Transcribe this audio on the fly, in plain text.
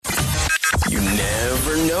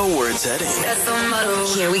know where it's heading.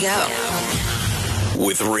 Here we go.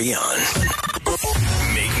 With Rion.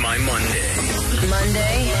 Make my Monday.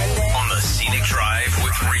 Monday. On the Scenic Drive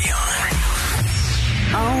with Rion.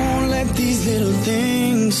 I won't let these little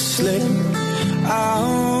things slip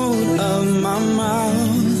out of my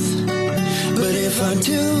mouth. But if I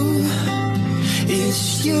do,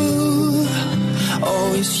 it's you.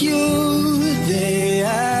 Oh, it's you. They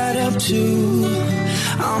add up to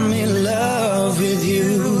I'm in love with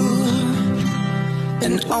you.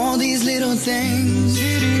 And all these little things.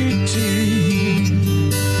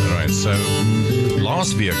 Alright, so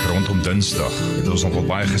laas week rondom Dinsdag het ons nogal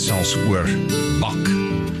baie gesels oor bak,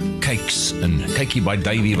 cakes en kykie by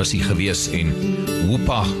Davey was hy gewees en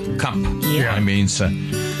Whoopa Cup, baie mense.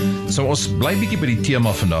 So ons bly bietjie by die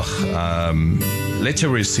tema vandag. Letter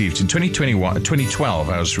received in 2012,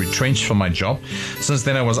 I was retrenched from my job. Since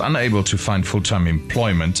then, I was unable to find full-time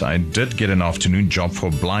employment. I did get an afternoon job for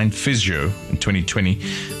a blind physio in 2020.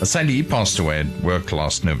 But sadly, he passed away at work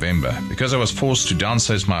last November. Because I was forced to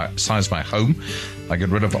downsize my home, I got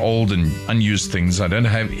rid of old and unused things. I don't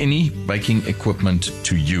have any baking equipment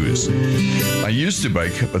to use. I used to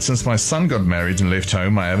bake, but since my son got married and left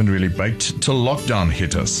home, I haven't really baked till lockdown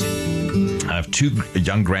hit us. I have two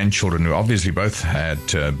young grandchildren who obviously both had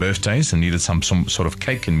birthdays and needed some sort of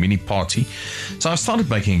cake and mini party. So I started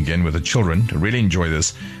baking again with the children. I really enjoy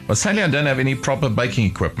this. But sadly, I don't have any proper baking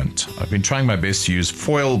equipment. I've been trying my best to use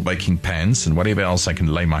foil baking pans and whatever else I can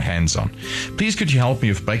lay my hands on. Please could you help me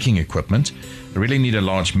with baking equipment? I really need a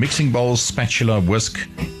large mixing bowl, spatula, whisk,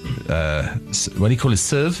 what do you call it,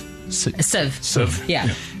 sieve? Sieve. Yeah.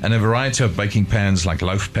 And a variety of baking pans like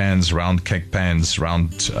loaf pans, round cake pans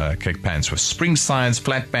with spring sides,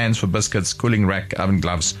 flat pans for biscuits, cooling rack, oven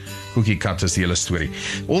gloves, cookie cutters, the hele story.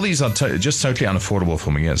 All these are just totally unaffordable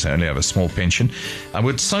for me as I only have a small pension. I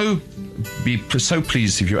would be so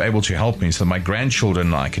pleased if you're able to help me so that my grandchildren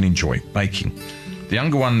and I can enjoy baking. The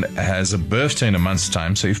younger one has a birthday in a month's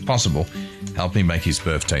time, so if possible, help me make his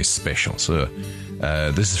birthday special. So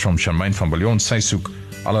this is from Charmaine van Billon. Sy soek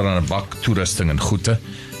allerhande bak toerusting en goede.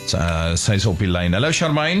 Sy is op die lyn. Hallo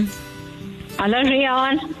Charmaine. Hallo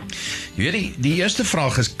Rian. Jy weet die eerste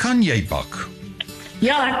vraag is, kan jy bak?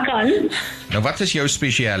 Ja, ek kan. Nou wat is jou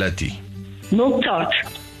speciality? Milktart.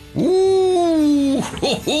 Ooh,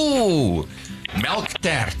 ho, ho.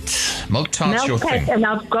 Milktart. Milktart's your thing. And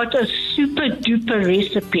I've got a super duper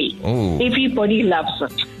recipe. Oh. Everybody loves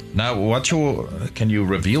it. Now, can you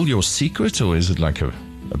reveal your secret, or is it like a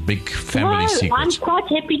big family secret? I'm quite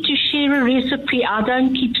happy to share a recipe. I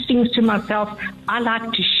don't keep things to myself. I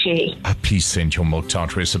like to share. Please send your milk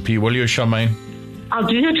tart recipe, will you, Charmaine? I'll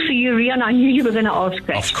do it for you, Rian. I knew you were going to ask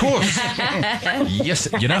that. Of course. Yes,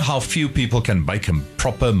 you know how few people can bake a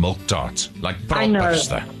proper milk tart? Like proper.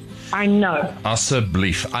 I know.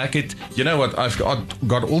 Asseblief. You know what? I've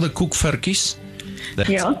got all the koekvirkies that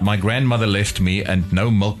my grandmother left me and no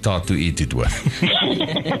milk tart to eat it with.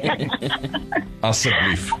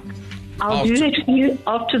 Asseblief. I'll do it for you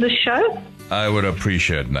after the show. I would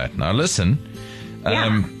appreciate that. Now listen,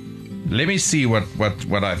 let me see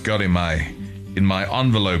what I've got in my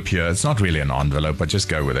envelope here. It's not really an envelope, but just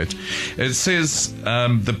go with it. It says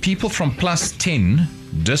the people from Plus 10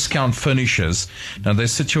 Discount Furnishers, now they're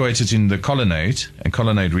situated in the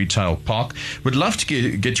Colonnade Retail Park, would love to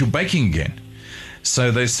get you baking again.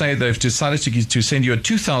 So they say they've decided to send you a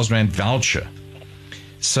 2,000 Rand voucher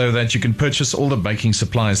so that you can purchase all the baking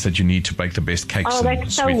supplies that you need to bake the best cakes and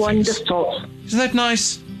that's so sweet wonderful. things. Isn't that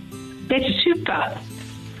nice? That's super.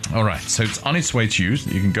 All right, so it's on its way to you.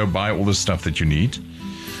 You can go buy all the stuff that you need.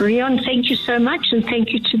 Rion, thank you so much, and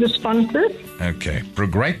thank you to the sponsors. Okay, for a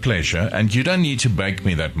great pleasure. And you don't need to bake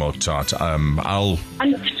me that milk tart.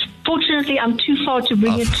 Unfortunately, I'm too far to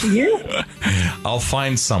bring it to you. I'll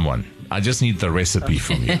find someone. I just need the recipe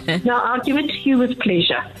from you. No, I'll give it to you with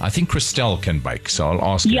pleasure. I think Christelle can bake, so I'll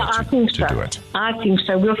ask her to do it. I think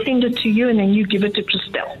so. We'll send it to you, and then you give it to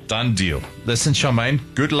Christelle. Done deal. Listen, Charmaine,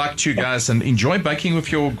 good luck to you guys, and enjoy baking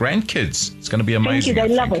with your grandkids. It's going to be amazing. Thank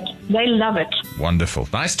you. They love it. They love it. Wonderful.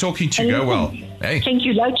 Nice talking to you. Go well. Hey. Thank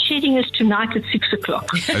you. Load shedding is tonight at 6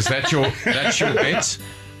 o'clock. Is that's your bet?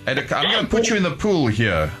 I'm going to put you in the pool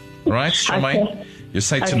here. Right, Charmaine? Okay. You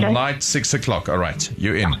say tonight, 6 o'clock. All right,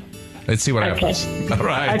 you're in. Let's see what happens. All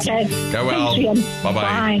right. Okay. Go well. Bye-bye.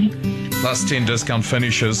 Bye. Plus 10 Discount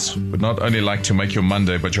Furnishers would not only like to make your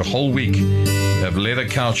Monday, but your whole week. They have leather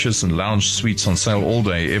couches and lounge suites on sale all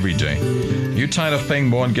day, every day. You tired of paying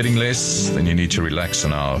more and getting less? Then you need to relax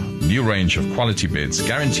on our new range of quality beds,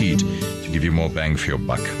 guaranteed to give you more bang for your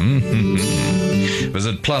buck.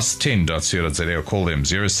 Visit plus10.co.za or call them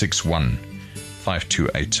 061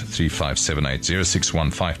 528-3578.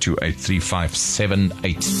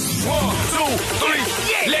 061-528-3578. 1, 2,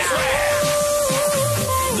 3, let's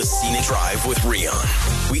rap! The Scenic Drive with Rion.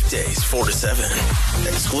 Weekdays 4 to 7.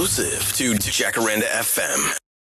 Exclusive to Jacaranda FM.